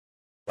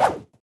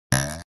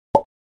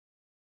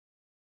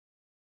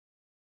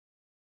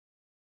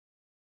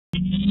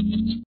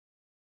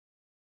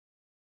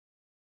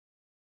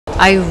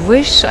I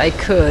wish I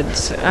could.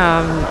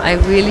 I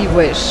really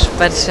wish.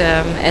 But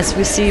as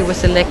we see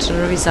with election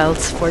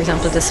results, for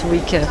example, this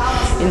week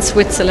in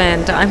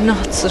Switzerland, I'm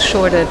not so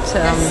sure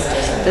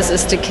that this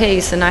is the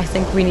case. And I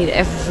think we need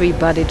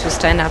everybody to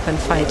stand up and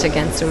fight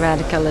against the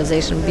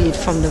radicalization, be it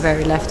from the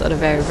very left or the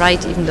very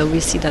right, even though we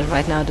see that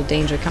right now the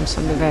danger comes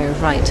from the very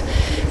right.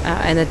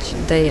 And that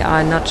they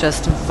are not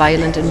just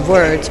violent in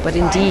words, but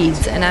in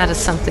deeds. And that is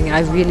something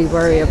I really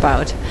worry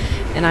about.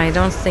 And I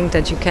don't think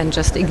that you can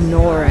just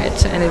ignore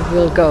it and it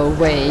will go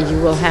away.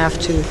 You will have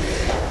to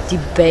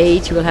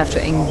debate, you will have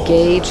to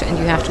engage, and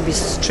you have to be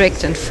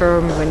strict and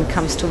firm when it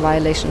comes to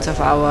violations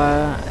of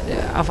our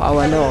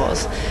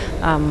laws.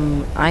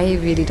 I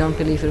really don't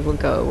believe it will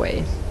go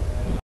away.